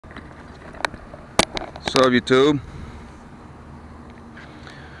What's up, YouTube?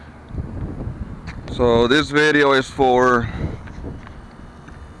 So this video is for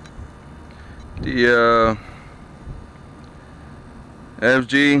the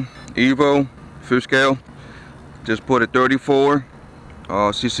FG Evo fifth scale. Just put a 34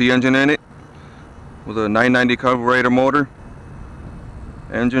 cc engine in it with a 990 carburetor motor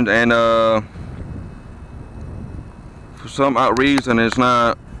engine, and for some odd reason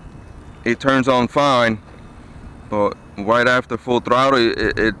it turns on fine, but right after full throttle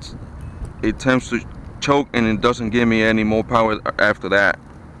it tends to choke, and it doesn't give me any more power after that.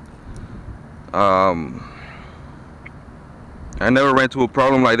 I never ran into a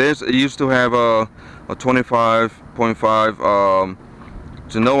problem like this. It used to have a 25.5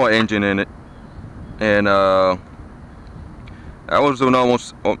 Genoa engine in it, and I was doing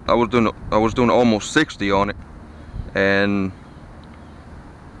almost 60 on it, and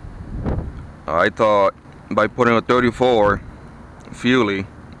I thought by putting a 34 fuelie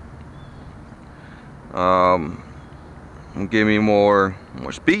give me more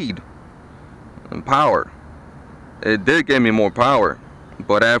speed and power. It did give me more power,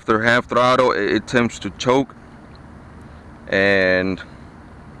 but after half throttle it tends to choke, and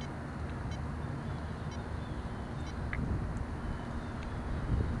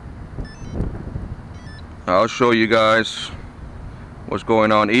I'll show you guys what's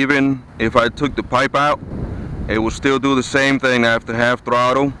going on. Even if I took the pipe out, it will still do the same thing after half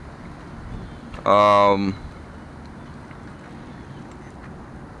throttle.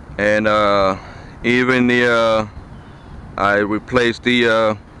 Even I replaced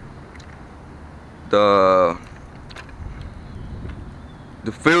the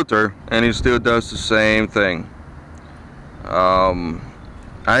filter, and it still does the same thing.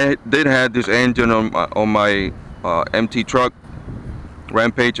 I did have this engine on my MT truck,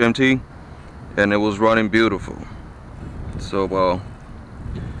 Rampage MT, and it was running beautiful. So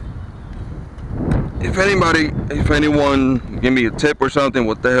if anyone give me a tip or something,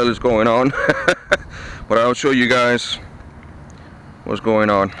 what the hell is going on? But I'll show you guys what's going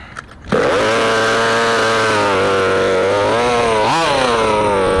on.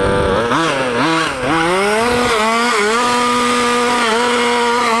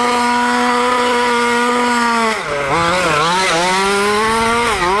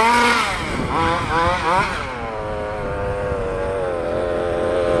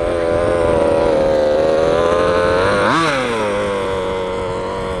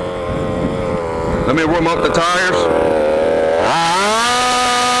 Let me warm up the tires.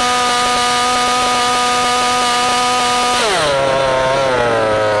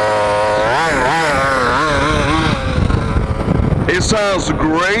 It sounds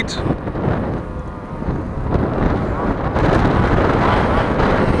great.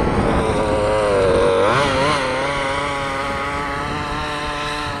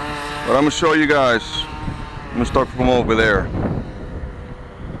 But I'm gonna show you guys. I'm gonna start from over there.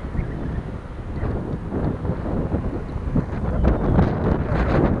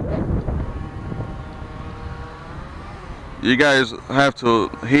 You guys have to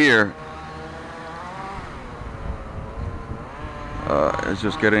hear. It's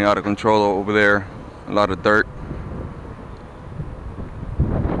just getting out of control over there. A lot of dirt.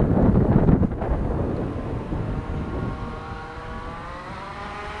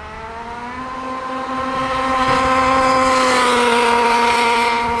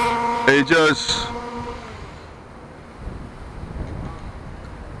 It just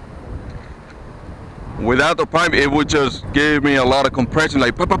without the pipe, it would just give me a lot of compression,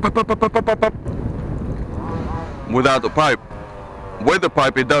 like pop, pop, pop, pop, pop, pop, pop, pop. Without the pipe. With the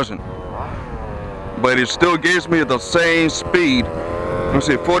pipe, it doesn't. But it still gives me the same speed. Let me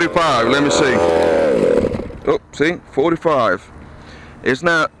see, 45. Let me see. Oh, see, 45. It's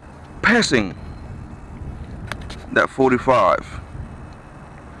not passing that 45.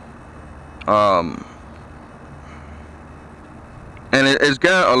 And it's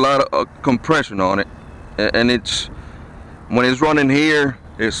got a lot of compression on it. And when it's running here,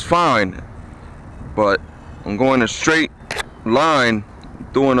 it's fine, but I'm going a straight line,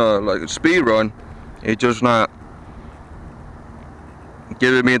 doing like a speed run, it's just not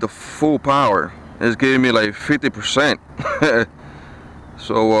giving me the full power. It's giving me like 50%.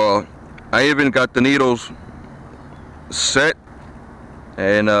 So I even got the needles set,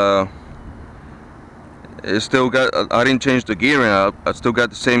 and it still got, I didn't change the gearing up. I still got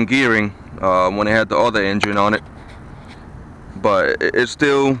the same gearing when I had the other engine on it, but it's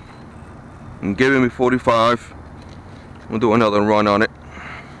still giving me 45. We'll do another run on it.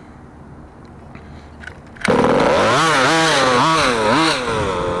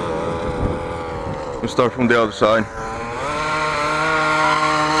 We'll start from the other side.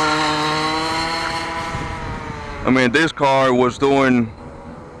 I mean, this car was doing,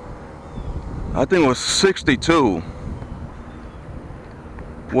 I think it was 62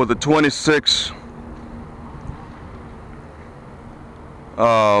 with a 26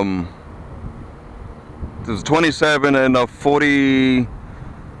 there's 27 and a 40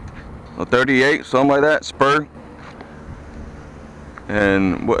 or 38, something like that, spur.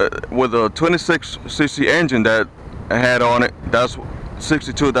 And with a 26cc engine that I had on it, that's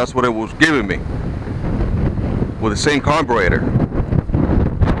 62, that's what it was giving me with the same carburetor.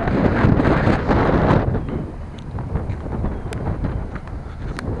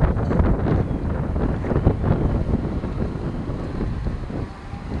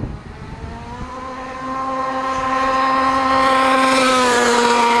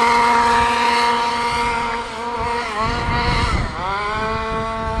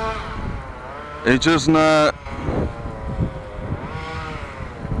 It's just not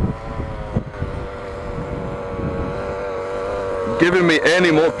giving me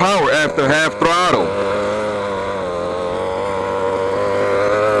any more power after half throttle.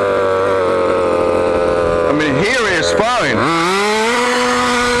 I mean, here is fine.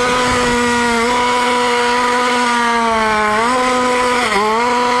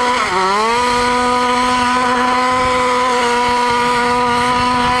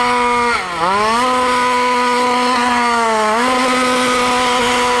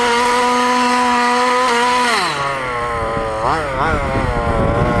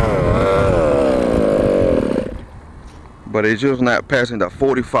 But it's just not passing the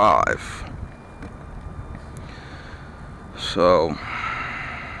 45. So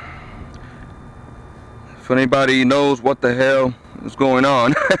if anybody knows what the hell is going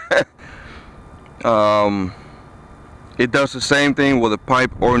on, it does the same thing with the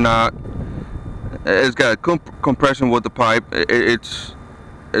pipe or not. It's got compression with the pipe. It's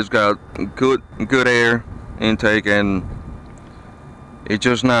got good air intake, and it's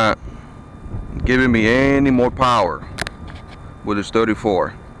just not giving me any more power with this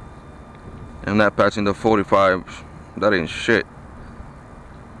 34. I'm not passing the 45. That ain't shit.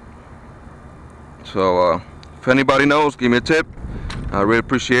 So if anybody knows, give me a tip. I really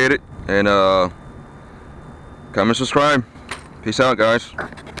appreciate it. And comment, subscribe. Peace out, guys.